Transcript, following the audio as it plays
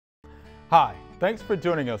Hi, thanks for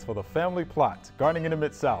joining us for the Family Plot, Gardening in the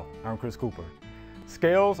Mid-South. I'm Chris Cooper.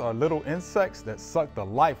 Scales are little insects that suck the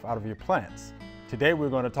life out of your plants. Today we're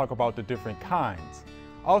going to talk about the different kinds.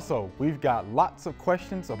 Also, we've got lots of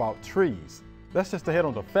questions about trees. That's just ahead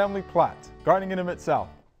on the Family Plot, Gardening in the Mid-South.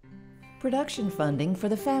 Production funding for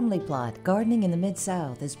the Family Plot, Gardening in the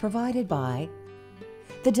Mid-South is provided by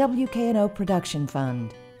the WKNO Production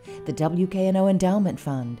Fund, the WKNO Endowment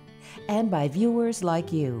Fund, and by viewers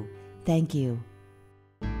like you. Thank you.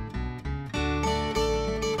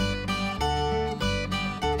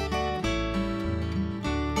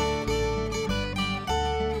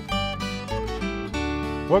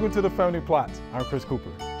 Welcome to the Family Plot. I'm Chris Cooper.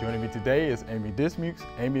 Joining me today is Amy Dismukes.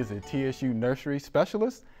 Amy is a TSU Nursery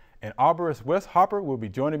Specialist, and Arborist Wes Harper will be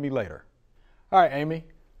joining me later. All right, Amy,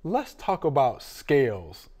 let's talk about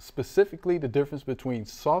scales, specifically the difference between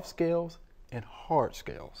soft scales and hard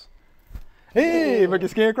scales. Hey, make your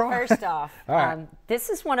skin crawl. First off, right. This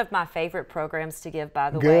is one of my favorite programs to give, by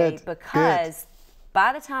the way, because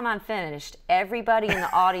by the time I'm finished, everybody in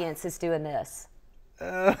the audience is doing this.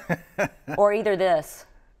 Or either this.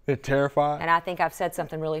 They're terrified. And I think I've said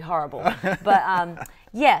something really horrible. But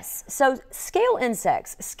yes, so scale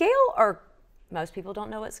insects. Scale are, most people don't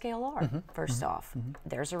know what scale are, first off.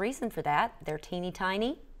 There's a reason for that. They're teeny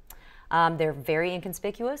tiny. They're very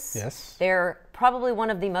inconspicuous. Yes. They're probably one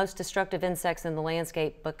of the most destructive insects in the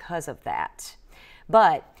landscape because of that.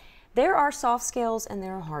 But there are soft scales and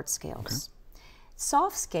there are hard scales. Okay.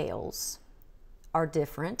 Soft scales are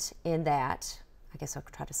different in that, I guess I'll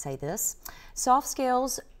try to say this. Soft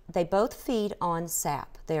scales, they both feed on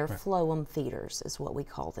sap. They're phloem feeders is what we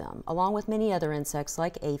call them, along with many other insects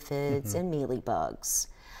like aphids and mealybugs.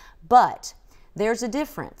 But there's a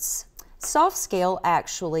difference. Soft scale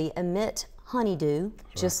actually emit honeydew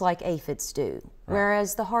just like aphids do,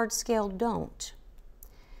 whereas the hard scale don't.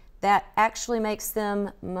 That actually makes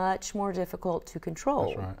them much more difficult to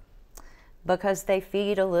control because they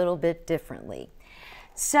feed a little bit differently.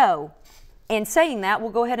 So, in saying that,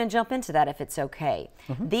 we'll go ahead and jump into that if it's okay.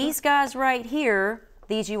 These guys right here,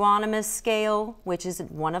 these euonymus scale, which is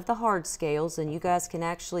one of the hard scales, and you guys can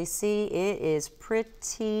actually see it is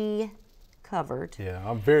pretty covered. Yeah,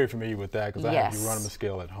 I'm very familiar with that because I have euonymus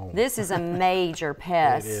scale at home. This is a major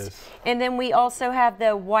pest. It is. And then we also have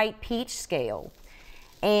the white peach scale.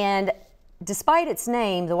 And despite its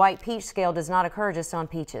name, the white peach scale does not occur just on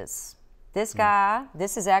peaches. This guy,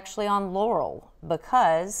 this is actually on laurel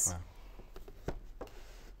because,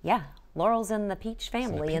 laurel's in the peach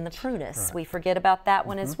family, in the prunus. We forget about that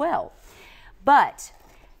one as well. But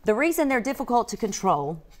the reason they're difficult to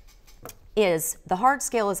control is the hard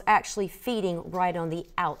scale is actually feeding right on the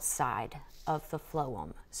outside of the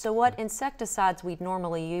phloem. So what insecticides we'd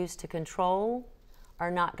normally use to control are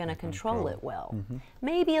not going to control it well.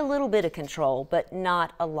 Maybe a little bit of control, but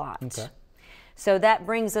not a lot. So that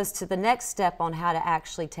brings us to the next step on how to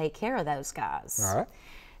actually take care of those guys. All right.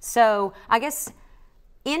 So I guess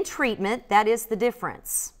in treatment, that is the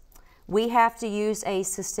difference. We have to use a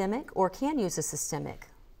systemic, or can use a systemic,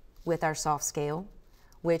 with our soft scale,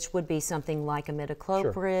 which would be something like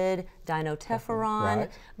imidacloprid, dinotefuran.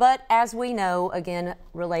 But as we know, again,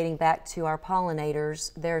 relating back to our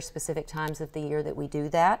pollinators, there are specific times of the year that we do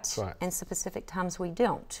that, and specific times we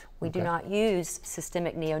don't. We do not use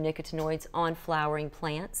systemic neonicotinoids on flowering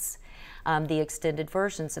plants, the extended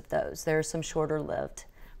versions of those. There are some shorter-lived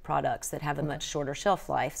products that have a much shorter shelf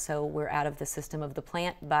life, so we're out of the system of the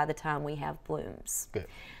plant by the time we have blooms.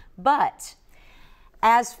 But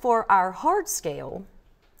as for our hard scale,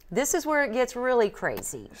 this is where it gets really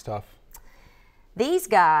crazy. These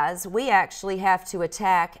guys, we actually have to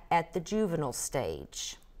attack at the juvenile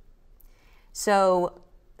stage. So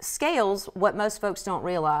scales, what most folks don't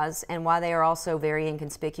realize, and why they are also very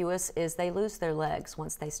inconspicuous, is they lose their legs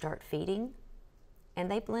once they start feeding,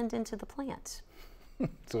 and they blend into the plant.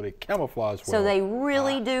 So they camouflage well. So they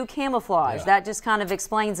really do camouflage. That just kind of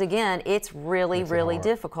explains again, it's really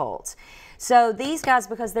difficult. So these guys,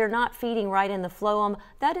 because they're not feeding right in the phloem,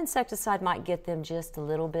 that insecticide might get them just a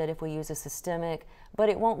little bit if we use a systemic, but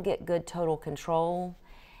it won't get good total control.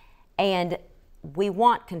 And we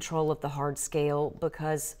want control of the hard scale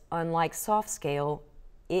because unlike soft scale,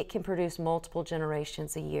 it can produce multiple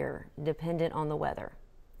generations a year, dependent on the weather.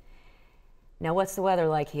 Now what's the weather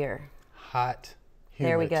like here? Hot. Humid.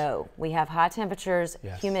 There we go. We have high temperatures,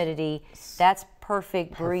 humidity. That's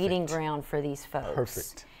perfect breeding ground for these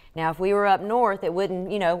folks. Now, if we were up north, it wouldn't,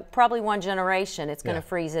 you know, probably one generation, it's going to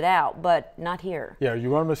freeze it out, but not here. Yeah,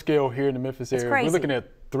 euonymus scale here in the Memphis area, we're looking at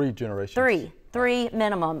 3 generations. Three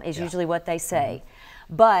minimum is usually what they say.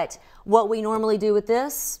 But what we normally do with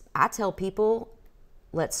this, I tell people,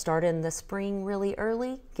 let's start in the spring really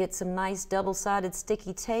early, get some nice double-sided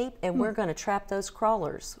sticky tape, and we're going to trap those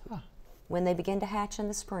crawlers. When they begin to hatch in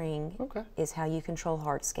the spring is how you control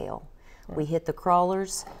hard scale. We hit the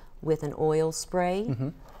crawlers with an oil spray.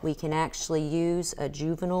 We can actually use a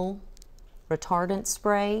juvenile retardant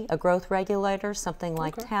spray, a growth regulator, something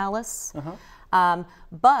like Talus.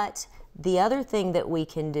 But the other thing that we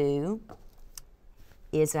can do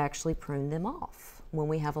is actually prune them off when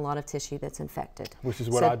we have a lot of tissue that's infected. Which is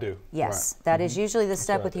what I do. Yes, that is usually the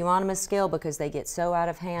step with euonymus scale because they get so out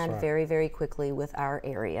of hand very, very quickly with our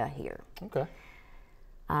area here. Okay.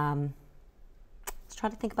 Let's try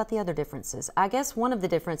to think about the other differences. I guess one of the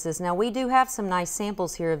differences, now we do have some nice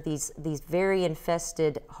samples here of these very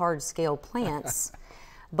infested hard scale plants,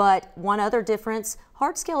 but one other difference,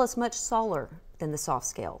 hard scale is much smaller than the soft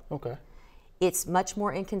scale. Okay. It's much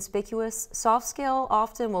more inconspicuous. Soft scale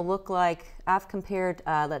often will look like, I've compared,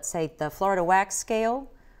 let's say, the Florida wax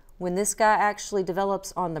scale. When this guy actually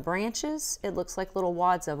develops on the branches, it looks like little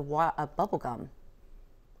wads of bubble gum.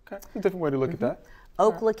 Okay, a different way to look at that.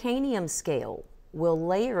 Oak licanium scale will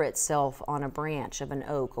layer itself on a branch of an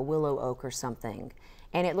oak, a willow oak or something,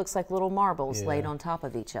 and it looks like little marbles laid on top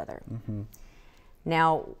of each other.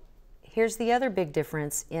 Now, here's the other big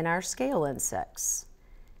difference in our scale insects.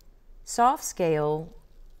 Soft scale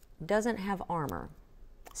doesn't have armor.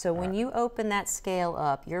 So when you open that scale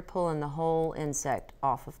up, you're pulling the whole insect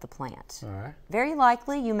off of the plant. Very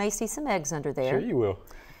likely you may see some eggs under there. Sure you will.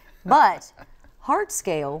 But hard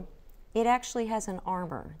scale, it actually has an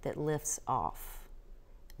armor that lifts off.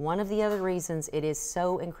 One of the other reasons it is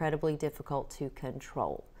so incredibly difficult to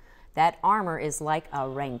control. That armor is like a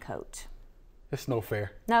raincoat. It's no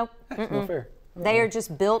fair. No. It's no fair. They are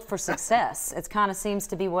just built for success. It kind of seems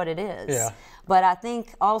to be what it is. Yeah. But I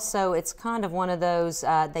think also it's kind of one of those,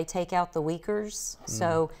 they take out the weakers.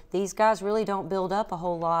 So these guys really don't build up a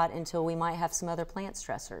whole lot until we might have some other plant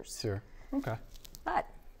stressors. Sure. Okay. But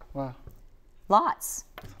Wow. lots.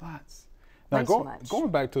 Lots. Now Way too much. going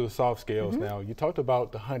back to the soft scales now, you talked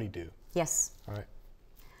about the honeydew. Yes. All right.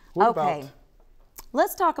 What Okay. about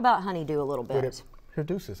Let's talk about honeydew a little what bit. it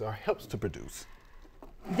produces or helps to produce?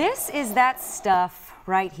 This is that stuff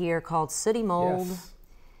right here called sooty mold. Yes.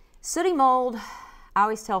 Sooty mold, I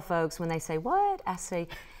always tell folks when they say, what? I say,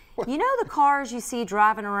 you know the cars you see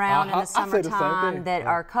driving around in the I say the same summertime thing. that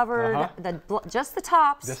are covered, just the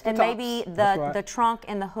tops, Just the and tops. maybe That's right. the trunk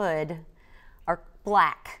and the hood are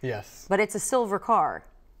black. Yes. But it's a silver car.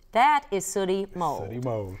 That is sooty mold. Sooty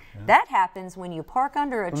mold. Yeah. That happens when you park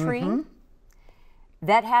under a tree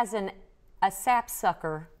that has a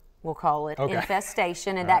sapsucker, we'll call it,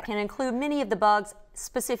 infestation, and that can include many of the bugs,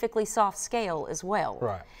 specifically soft scale as well.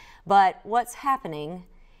 Right. But what's happening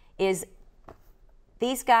is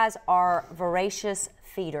these guys are voracious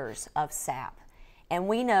feeders of sap. And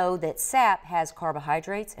we know that sap has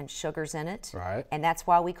carbohydrates and sugars in it. Right. And that's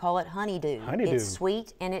why we call it honeydew. Honeydew. It's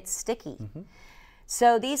sweet and it's sticky.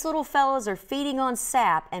 So these little fellows are feeding on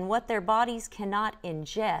sap, and what their bodies cannot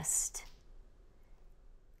ingest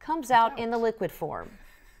comes out in the liquid form.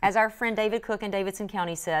 As our friend David Cook in Davidson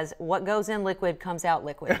County says, what goes in liquid comes out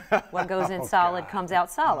liquid. What goes in solid comes out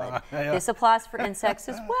solid. This applies for insects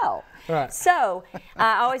as well. Right. So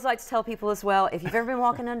I always like to tell people as well, if you've ever been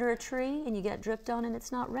walking under a tree and you get dripped on and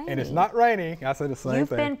it's not raining. And it's not raining. I say the same You've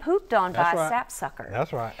thing. been pooped on by That's a right. sapsucker.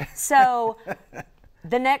 That's right. So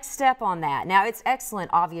the next step on that, now it's excellent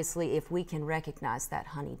obviously if we can recognize that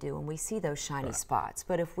honeydew and we see those shiny spots,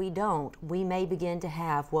 but if we don't, we may begin to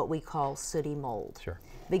have what we call sooty mold. Sure.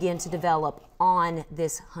 Begin to develop on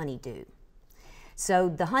this honeydew. So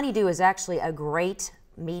the honeydew is actually a great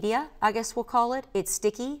media, I guess we'll call it. It's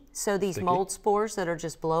sticky, so these mold spores that are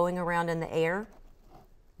just blowing around in the air,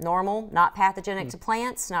 normal, not pathogenic to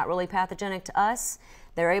plants, not really pathogenic to us,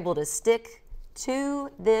 they're able to stick to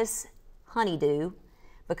this honeydew.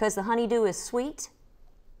 Because the honeydew is sweet,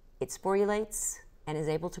 it sporulates and is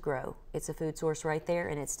able to grow. It's a food source right there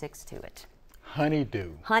and it sticks to it.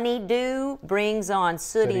 Honeydew. Honeydew brings on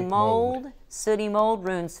sooty mold. Sooty mold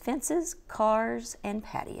ruins fences, cars, and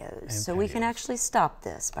patios. So we can actually stop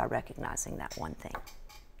this by recognizing that one thing.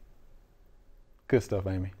 Good stuff,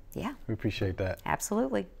 Amy. Yeah. We appreciate that.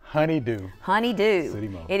 Absolutely. Honeydew. Honeydew. Sooty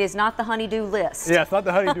mold. It is not the honeydew list. Yeah, it's not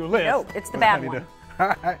the honeydew list. No, it's the but bad honeydew. one.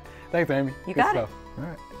 All right. Thanks, Amy. You Good got it. stuff. All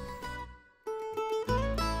right.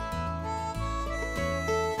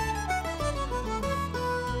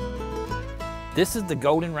 This is the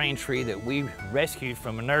golden rain tree that we rescued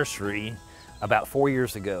from a nursery about 4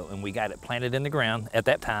 years ago, and we got it planted in the ground. At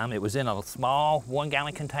that time, it was in a small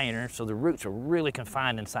 1-gallon container, so the roots are really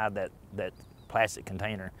confined inside that plastic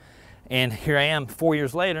container. And here I am 4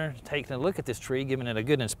 years later, taking a look at this tree, giving it a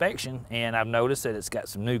good inspection, and I've noticed that it's got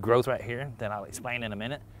some new growth right here that I'll explain in a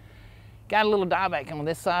minute. Got a little dieback on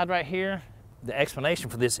this side right here. The explanation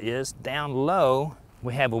for this is down low,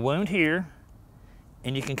 we have a wound here,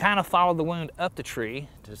 and you can kind of follow the wound up the tree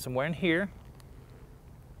to somewhere in here,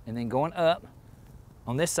 and then going up.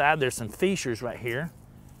 On this side, there's some fissures right here.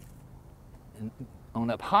 And on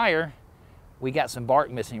up higher, we got some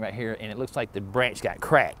bark missing right here, and it looks like the branch got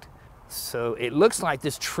cracked. So it looks like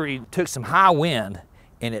this tree took some high wind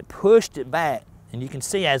and it pushed it back. And you can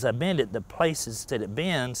see as I bend it, the places that it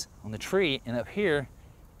bends on the tree, and up here,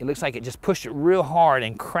 it looks like it just pushed it real hard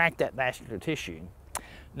and cracked that vascular tissue.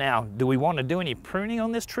 Now, do we want to do any pruning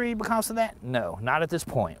on this tree because of that? No, not at this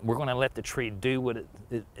point. We're going to let the tree do what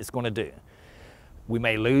it's going to do. We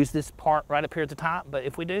may lose this part right up here at the top, but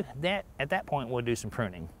if we do that, at that point, we'll do some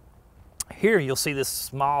pruning. Here you'll see this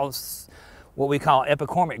small, what we call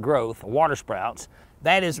epicormic growth, water sprouts.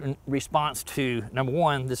 That is in response to, number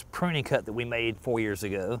one, this pruning cut that we made 4 years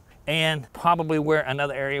ago, and probably where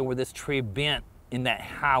another area where this tree bent in that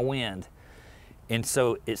high wind. And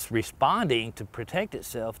so it's responding to protect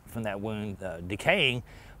itself from that wound decaying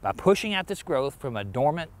by pushing out this growth from a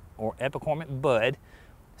dormant or epicormic bud.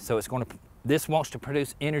 So it's going to, this wants to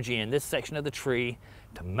produce energy in this section of the tree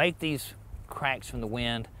to make these cracks from the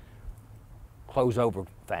wind close over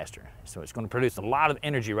faster. So it's going to produce a lot of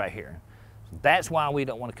energy right here. That's why we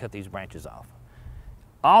don't want to cut these branches off.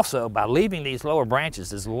 Also, by leaving these lower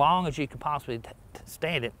branches as long as you can possibly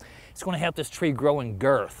stand it, it's going to help this tree grow in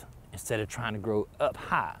girth instead of trying to grow up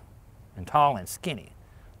high and tall and skinny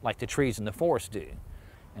like the trees in the forest do.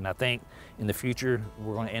 And I think in the future,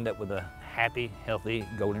 we're going to end up with a happy, healthy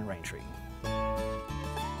golden rain tree. All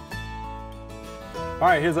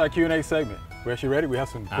right, here's our Q&A segment. We're actually ready. We have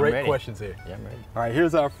some great questions here. Yeah, I'm ready. All right,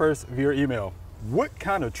 here's our first viewer email. What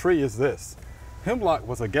kind of tree is this? Hemlock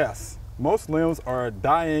was a guess. Most limbs are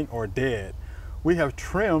dying or dead. We have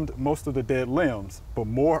trimmed most of the dead limbs, but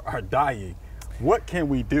more are dying. What can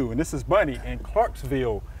we do? And this is Bunny in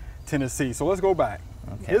Clarksville, Tennessee. So let's go back.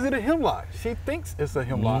 Okay. Is it a hemlock? She thinks it's a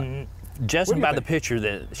hemlock. Judging by the picture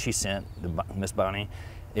that she sent, Miss Bonnie,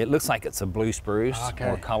 it looks like it's a blue spruce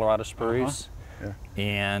or Colorado spruce. Yeah.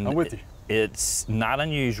 And I'm with you. It's not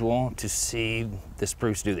unusual to see the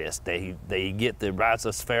spruce do this. They get the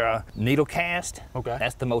Rhizosphaera needle cast. Okay.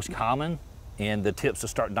 That's the most common, and the tips will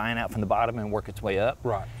start dying out from the bottom and work its way up.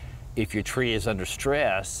 Right. If your tree is under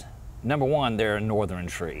stress, number one, they're a northern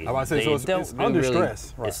tree. I was about to say, so it's under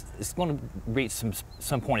stress. Right. It's going to reach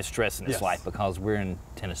some point of stress in its life because we're in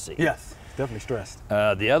Tennessee. Yes, it's definitely stressed.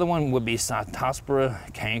 The other one would be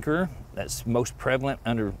Cytospora canker. That's most prevalent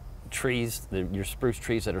under trees, your spruce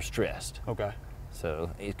trees that are stressed. Okay. So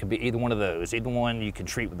it could be either one of those. Either one you can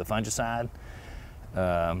treat with the fungicide.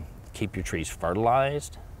 Keep your trees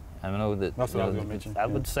fertilized. I know that. That's what I was going to mention. I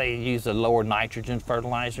would say use a lower nitrogen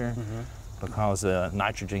fertilizer because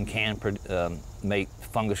nitrogen can make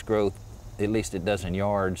fungus growth, at least it does in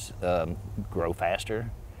yards, grow faster.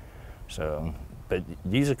 So, but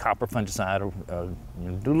use a copper fungicide or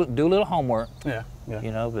do a little homework. Yeah, yeah.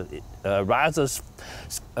 You know, but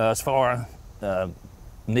Rhizosphaera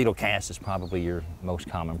needle cast is probably your most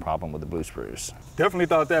common problem with the blue spruce. Definitely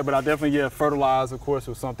thought that, but I definitely, fertilize, of course,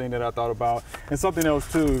 was something that I thought about. And something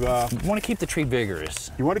else too. You want to keep the tree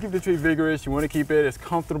vigorous. You want to keep the tree vigorous. You want to keep it as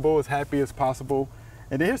comfortable, as happy as possible.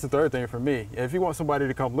 And then here's the third thing for me. If you want somebody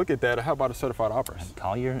to come look at that, how about a certified arborist?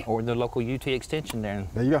 Call or the local UT extension there.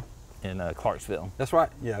 There you go. In Clarksville. That's right.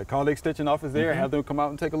 Yeah, call the extension office there, have them come out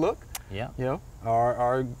and take a look. Yeah. You know,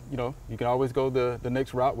 or you know, you can always go the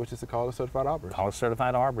next route, which is to call a certified arborist. Call a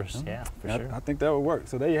certified arborist. Yeah, for sure. I think that would work.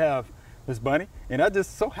 So there you have Miss Bunny, and I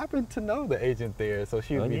just so happened to know the agent there, so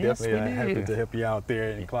she would be definitely happy to help you out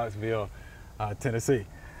there in Clarksville, Tennessee.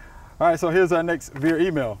 All right, so here's our next viewer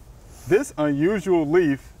email. This unusual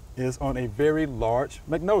leaf is on a very large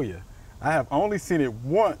magnolia. I have only seen it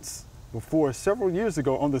once before several years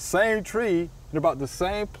ago on the same tree in about the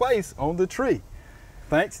same place on the tree.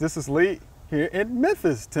 Thanks, this is Lee here in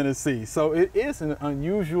Memphis, Tennessee. So it is an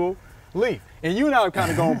unusual leaf. And you and I are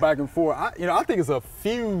kind of going back and forth. I think it's a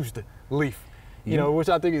fused leaf, you know, which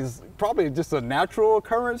I think is probably just a natural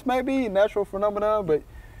occurrence, maybe, natural phenomenon, but.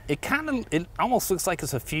 It almost looks like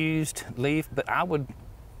it's a fused leaf, but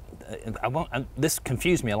this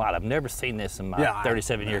confused me a lot. I've never seen this in my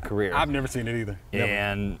 37-year career. I've never seen it either.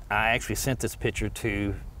 And I actually sent this picture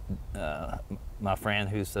to my friend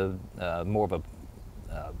who's more of a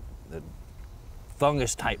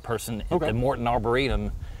fungus type person at the Morton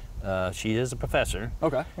Arboretum. She is a professor.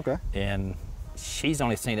 Okay, okay. And she's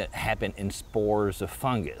only seen it happen in spores of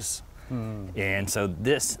fungus. And so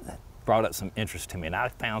this, brought up some interest to me, and I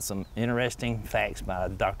found some interesting facts by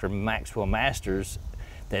Dr. Maxwell Masters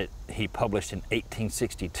that he published in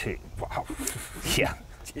 1862. Wow. Yeah,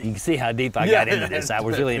 you can see how deep I got into this. I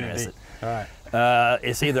was really interested. All right.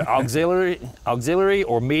 It's either auxiliary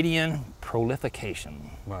or median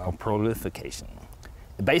prolification. Wow. Or prolification.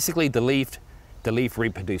 Basically, the leaf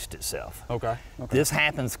reproduced itself. Okay. This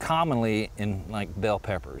happens commonly in like bell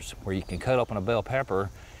peppers, where you can cut open a bell pepper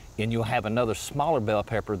and you'll have another smaller bell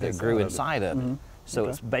pepper that grew inside of it. So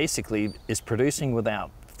it's basically, it's producing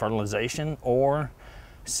without fertilization or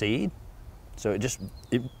seed. So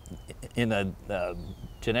in a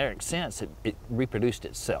generic sense, it reproduced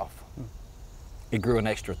itself. It grew an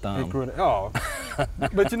extra thumb.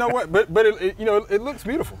 But you know what? But it, you know, it looks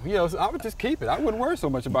beautiful. You know, so I would just keep it. I wouldn't worry so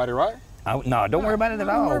much about it, right? No, don't worry about it at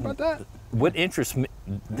all. Don't worry about that. What interests me,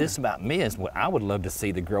 this about me is what I would love to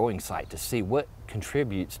see the growing site, to see what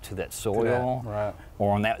contributes to that soil right.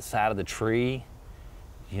 or on that side of the tree.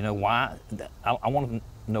 You know why? I want to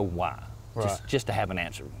know why. Right. Just to have an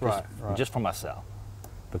answer. Just for myself,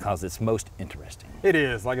 because it's most interesting. It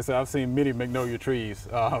is. Like I said, I've seen many magnolia trees,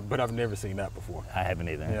 but I've never seen that before. I haven't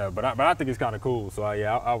either. Yeah, but I think it's kind of cool. So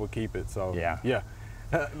I would keep it. So yeah.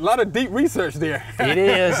 A lot of deep research there. It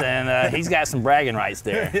is, and he's got some bragging rights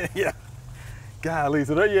there. Yeah. Golly,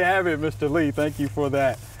 so there you have it, Mr. Lee. Thank you for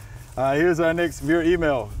that. Here's our next viewer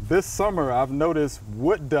email. This summer, I've noticed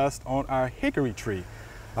wood dust on our hickory tree.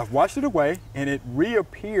 I've washed it away, and it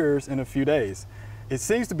reappears in a few days. It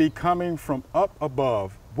seems to be coming from up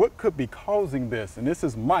above. What could be causing this? And this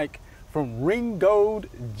is Mike from Ringgold,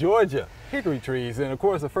 Georgia. Hickory trees, and of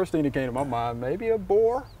course, the first thing that came to my mind, maybe a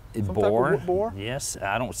boar. Boar. Yes,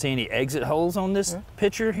 I don't see any exit holes on this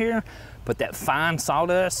picture here, but that fine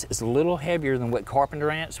sawdust is a little heavier than what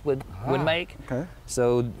carpenter ants would make. Okay.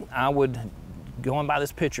 So I would, going by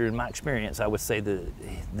this picture, in my experience, I would say that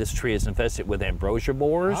this tree is infested with ambrosia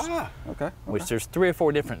borers. Which there's 3 or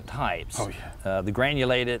 4 different types. Oh yeah. The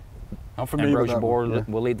granulated ambrosia borer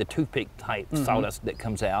will lead the toothpick type sawdust that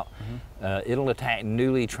comes out. It'll attack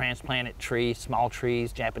newly transplanted trees, small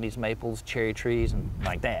trees, Japanese maples, cherry trees, and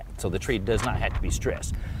like that. So the tree does not have to be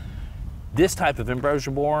stressed. This type of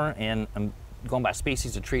ambrosia borer, and I'm going by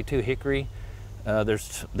species of tree too, hickory,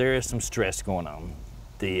 there is some stress going on.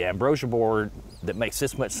 The ambrosia borer that makes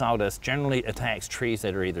this much sawdust generally attacks trees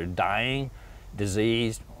that are either dying,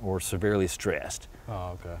 diseased, or severely stressed.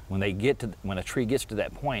 Oh, okay. When a tree gets to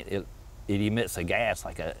that point, it emits a gas,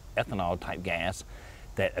 like a ethanol type gas,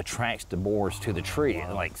 that attracts the borers to the tree.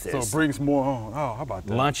 Like this. So it brings more on. Oh, how about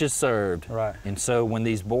that? Lunch is served. Right. And so when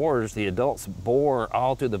these borers, the adults bore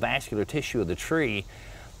all through the vascular tissue of the tree,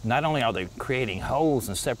 not only are they creating holes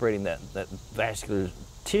and separating that vascular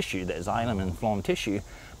tissue, that xylem and phloem tissue,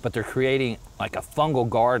 but they're creating like a fungal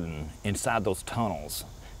garden inside those tunnels.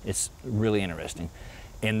 It's really interesting.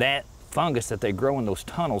 And that fungus that they grow in those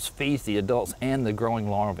tunnels feeds the adults and the growing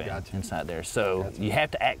larvae inside there. So you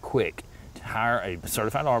have to act quick to hire a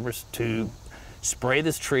certified arborist to spray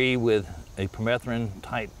this tree with a permethrin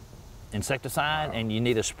type insecticide, and you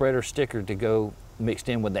need a spreader sticker to go mixed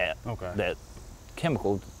in with that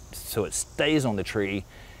chemical, so it stays on the tree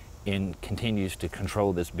and continues to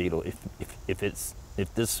control this beetle. If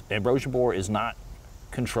this ambrosia borer is not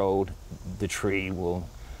controlled, the tree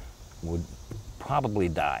would probably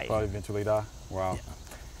die. Probably eventually die. Wow. Yeah.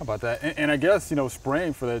 How about that? And I guess, you know,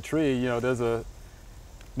 spraying for that tree, you know, there's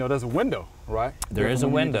a window, right? There is a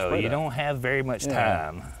window. You don't have very much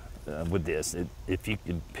time with this. If you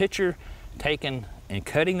can picture taking and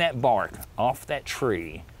cutting that bark off that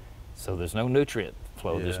tree, so there's no nutrient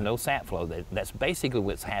flow, there's no sap flow. That's basically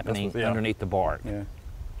what's happening underneath the bark. Yeah.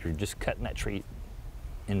 You're just cutting that tree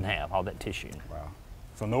in half, all that tissue. Wow.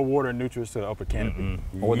 So no water and nutrients to the upper canopy.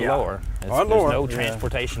 Or the lower. There's no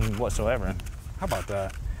transportation whatsoever. How about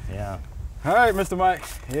that? Yeah. All right, Mr. Mike.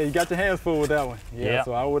 Yeah, you got your hands full with that one. Yeah.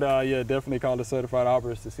 So I would definitely call the certified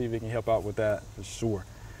arborist to see if he can help out with that for sure.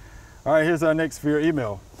 All right, here's our next viewer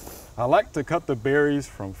email. I like to cut the berries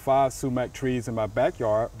from 5 sumac trees in my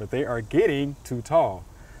backyard, but they are getting too tall.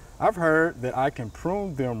 I've heard that I can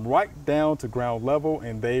prune them right down to ground level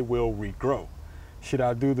and they will regrow. Should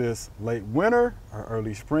I do this late winter or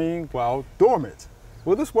early spring while dormant?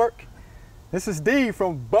 Will this work? This is Dee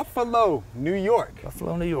from Buffalo, New York.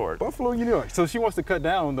 Buffalo, New York. Buffalo, New York. So she wants to cut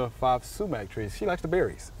down the 5 sumac trees. She likes the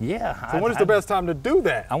berries. Yeah. So when is the best time to do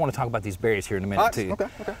that? I want to talk about these berries here in a minute too.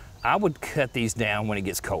 Okay. I would cut these down when it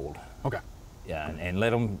gets cold. Okay. Yeah, and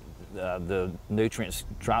let them, the nutrients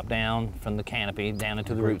drop down from the canopy down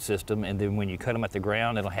into the root system, and then when you cut them at the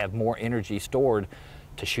ground, it'll have more energy stored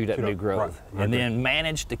to shoot up new growth. Right. And then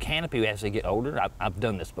manage the canopy as they get older. I've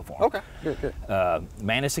done this before. Okay, good.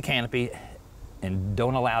 Manage the canopy and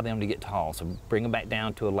don't allow them to get tall. So bring them back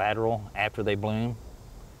down to a lateral after they bloom,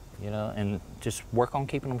 you know, and just work on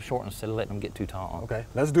keeping them short instead of letting them get too tall. Okay,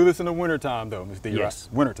 let's do this in the wintertime though, Mr. D. Yes.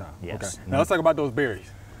 Right? Wintertime. Yes. Okay. Now let's talk about those berries.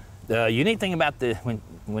 The unique thing about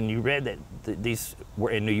when you read that these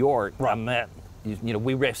were in New York, Right. I met, you know,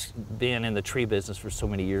 we been in the tree business for so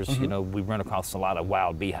many years, you know, we run across a lot of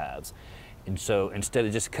wild beehives. And so instead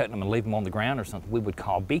of just cutting them and leaving them on the ground or something, we would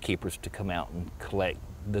call beekeepers to come out and collect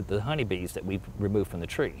the honeybees that we've removed from the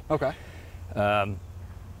tree. Okay. The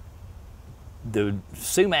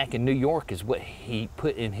sumac in New York is what he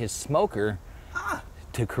put in his smoker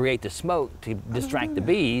to create the smoke to distract the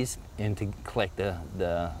bees and to collect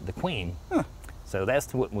the queen. Huh. So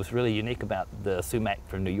that's what was really unique about the sumac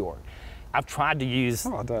from New York. I've tried to use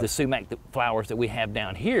the sumac flowers that we have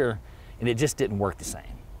down here, and it just didn't work the same.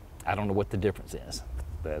 I don't know what the difference is,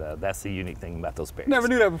 but that's the unique thing about those berries. Never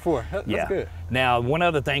knew that before. That's good. Now, one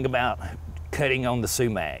other thing about cutting on the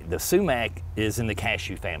sumac. The sumac is in the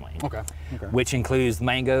cashew family, Okay. which includes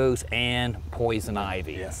mangoes and poison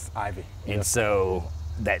ivy. Yes, ivy. And so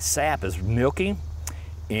that sap is milky,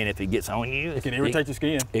 and if it gets on you, It can irritate your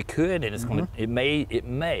skin. It could, and it's going to. It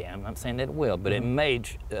may. I'm not saying that it will, but it may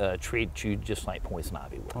treat you just like poison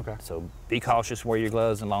ivy will. Okay. So be cautious. Wear your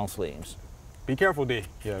gloves and long sleeves. Be careful, D.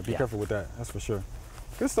 Yeah, be careful with that. That's for sure.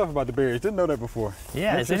 Good stuff about the berries. Didn't know that before.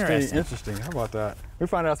 Yeah, it's interesting. Interesting. How about that? We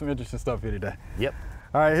found out some interesting stuff here today. Yep.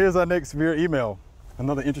 All right, here's our next viewer email.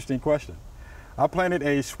 Another interesting question. I planted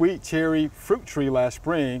a sweet cherry fruit tree last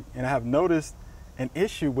spring, and I have noticed an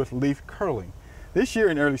issue with leaf curling. This year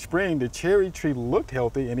in early spring, the cherry tree looked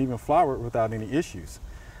healthy and even flowered without any issues.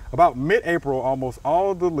 About mid-April, almost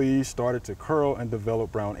all the leaves started to curl and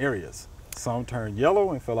develop brown areas. Some turned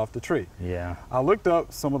yellow and fell off the tree. Yeah. I looked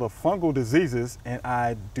up some of the fungal diseases, and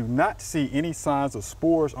I do not see any signs of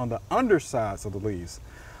spores on the undersides of the leaves.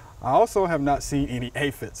 I also have not seen any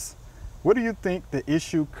aphids. What do you think the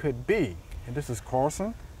issue could be? And this is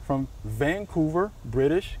Carson from Vancouver,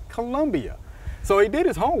 British Columbia. So he did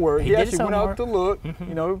his homework. He actually went out to look,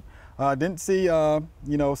 you know, didn't see,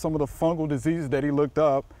 you know, some of the fungal diseases that he looked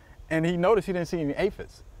up, and he noticed he didn't see any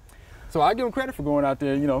aphids. So I give him credit for going out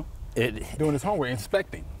there, you know, doing his homework,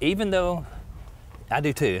 inspecting. Even though I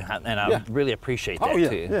do too, and I really appreciate that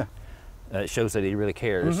too. Yeah. It shows that he really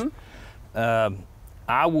cares.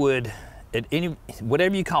 I would,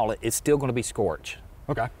 whatever you call it, it's still going to be scorch.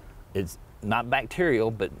 Okay. It's not bacterial,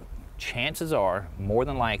 but chances are, more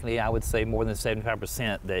than likely, I would say more than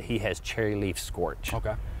 75%, that he has cherry leaf scorch.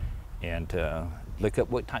 Okay. And look up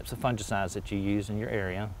what types of fungicides that you use in your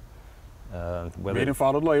area. Read and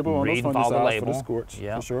follow the label on those fungicides for the scorch,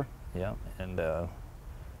 for sure. Yeah,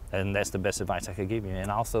 and that's the best advice I could give you. And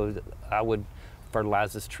also, I would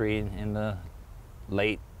fertilize this tree in the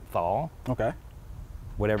late fall. Okay.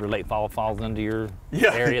 Whatever late fall falls into your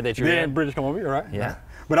area that you're in. British Columbia, right? Yeah.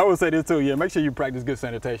 But I would say this too, make sure you practice good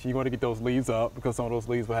sanitation. You want to get those leaves up because some of those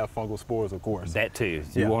leaves will have fungal spores, of course. That too.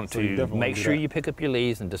 You want to make sure you pick up your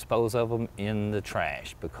leaves and dispose of them in the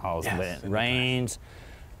trash, because when it rains,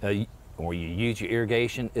 or you use your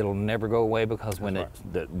irrigation, it'll never go away, because when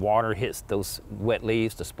the water hits those wet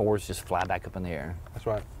leaves, the spores just fly back up in the air. That's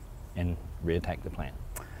right. And reattack the plant.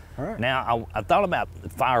 All right. Now, I thought about the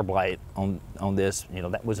fire blight on this. You know,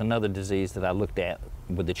 that was another disease that I looked at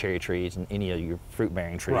with the cherry trees and any of your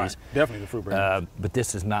fruit-bearing trees. Right, definitely the fruit-bearing. But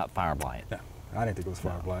this is not fire blight. No, I didn't think it was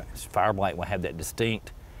fire blight. Fire blight will have that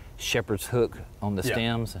distinct shepherd's hook on the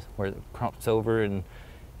stems where it crops over and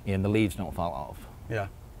the leaves don't fall off. Yeah.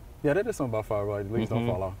 Yeah, that is something about fire blight. The leaves don't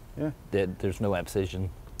fall off. Yeah. There's no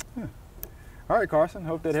abscission. Yeah. All right, Carson.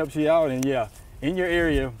 Hope that helps you out. And in your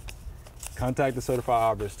area, contact the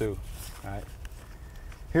certified arborist too. All right.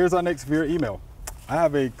 Here's our next viewer email. I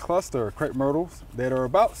have a cluster of crepe myrtles that are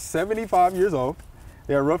about 75 years old.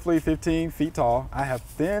 They are roughly 15 feet tall. I have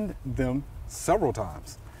thinned them several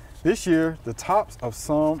times. This year, the tops of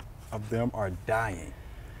some of them are dying.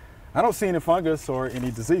 I don't see any fungus or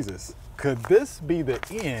any diseases. Could this be the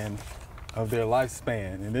end of their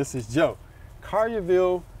lifespan? And this is Joe,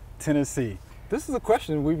 Collierville, Tennessee. This is a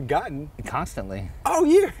question we've gotten constantly. All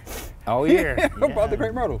year. All year. About the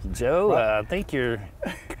crepe myrtles. Joe, I think your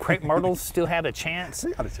crepe myrtles still had a chance.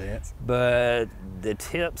 They got a chance. But the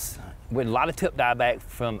tips, with a lot of tip dieback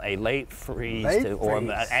from a late freeze,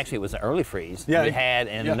 or actually it was an early freeze we had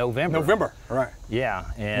in November. November, right. Yeah,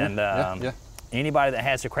 and anybody that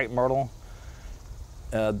has a crepe myrtle,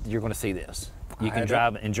 you're going to see this. You can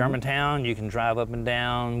drive in Germantown, you can drive up and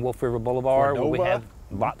down Wolf River Boulevard, where we have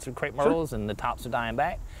lots of crepe myrtles and the tops are dying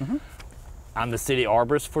back. I'm the city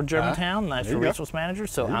arborist for Germantown, natural resource manager,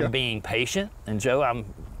 so I'm being patient. And Joe, I'm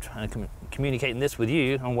trying to communicating this with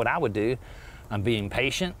you on what I would do. I'm being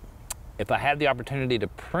patient. If I have the opportunity to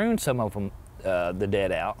prune some of them, the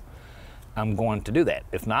dead out, I'm going to do that.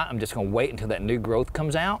 If not, I'm just going to wait until that new growth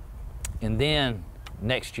comes out, and then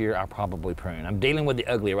next year I'll probably prune. I'm dealing with the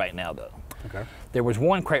ugly right now, though. Okay. There was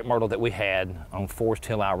one crepe myrtle that we had on Forest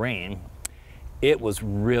Hill, Irene. It was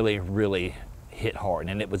really, really hit hard,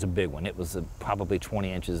 and it was a big one. It was probably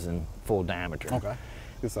 20 inches in full diameter. Okay,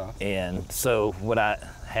 good size. And so what I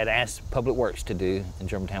had asked Public Works to do in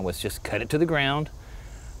Germantown was just cut it to the ground.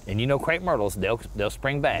 And you know crepe myrtles, they'll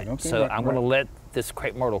spring back. So I'm going to let this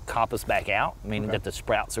crepe myrtle coppice back out, meaning that the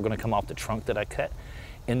sprouts are going to come off the trunk that I cut.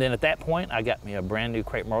 And then at that point, I got me a brand new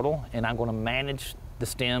crepe myrtle, and I'm going to manage the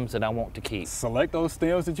stems that I want to keep. Select those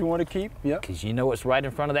stems that you want to keep. Yep. Because you know what's right in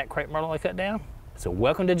front of that crepe myrtle I cut down? So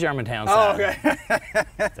welcome to Germantown sign. Oh, okay.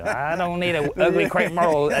 So I don't need an ugly crepe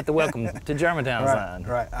myrtle at the welcome to Germantown sign.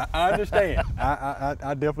 Right, I understand.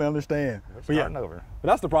 I definitely understand. We're starting over. But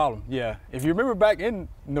that's the problem, yeah. If you remember back in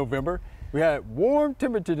November, we had warm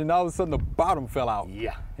temperatures and all of a sudden the bottom fell out.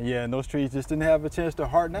 Yeah. Yeah, and those trees just didn't have a chance to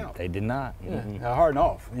harden out. They did not. They harden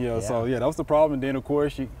off. So yeah, that was the problem. And then of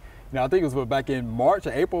course, I think it was back in March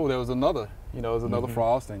or April, there was another, another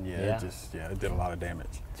frost, and it did a lot of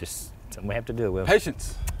damage. Just something we have to do with.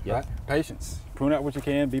 Patience, right? Patience. Prune out what you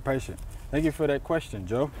can, be patient. Thank you for that question,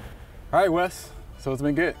 Joe. All right, Wes, so it's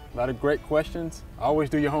been good. A lot of great questions. Always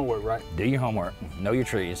do your homework, right? Do your homework. Know your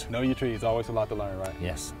trees. Know your trees. Always a lot to learn, right?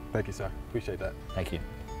 Yes. Thank you, sir. Appreciate that. Thank you.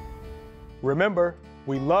 Remember,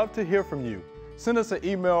 we love to hear from you. Send us an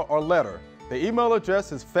email or letter. The email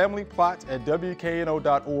address is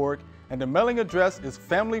familyplot@wkno.org, and the mailing address is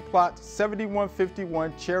Family Plot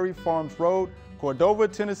 7151 Cherry Farms Road, Cordova,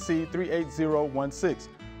 Tennessee 38016.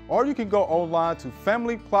 Or you can go online to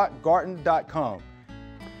familyplotgarden.com.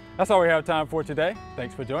 That's all we have time for today.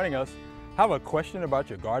 Thanks for joining us. Have a question about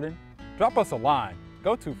your garden? Drop us a line.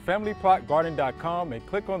 Go to familyplotgarden.com and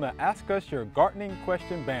click on the Ask Us Your Gardening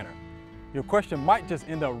Question banner. Your question might just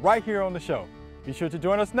end up right here on the show. Be sure to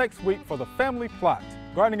join us next week for the Family Plot,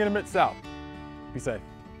 Gardening in the Mid-South. Be safe.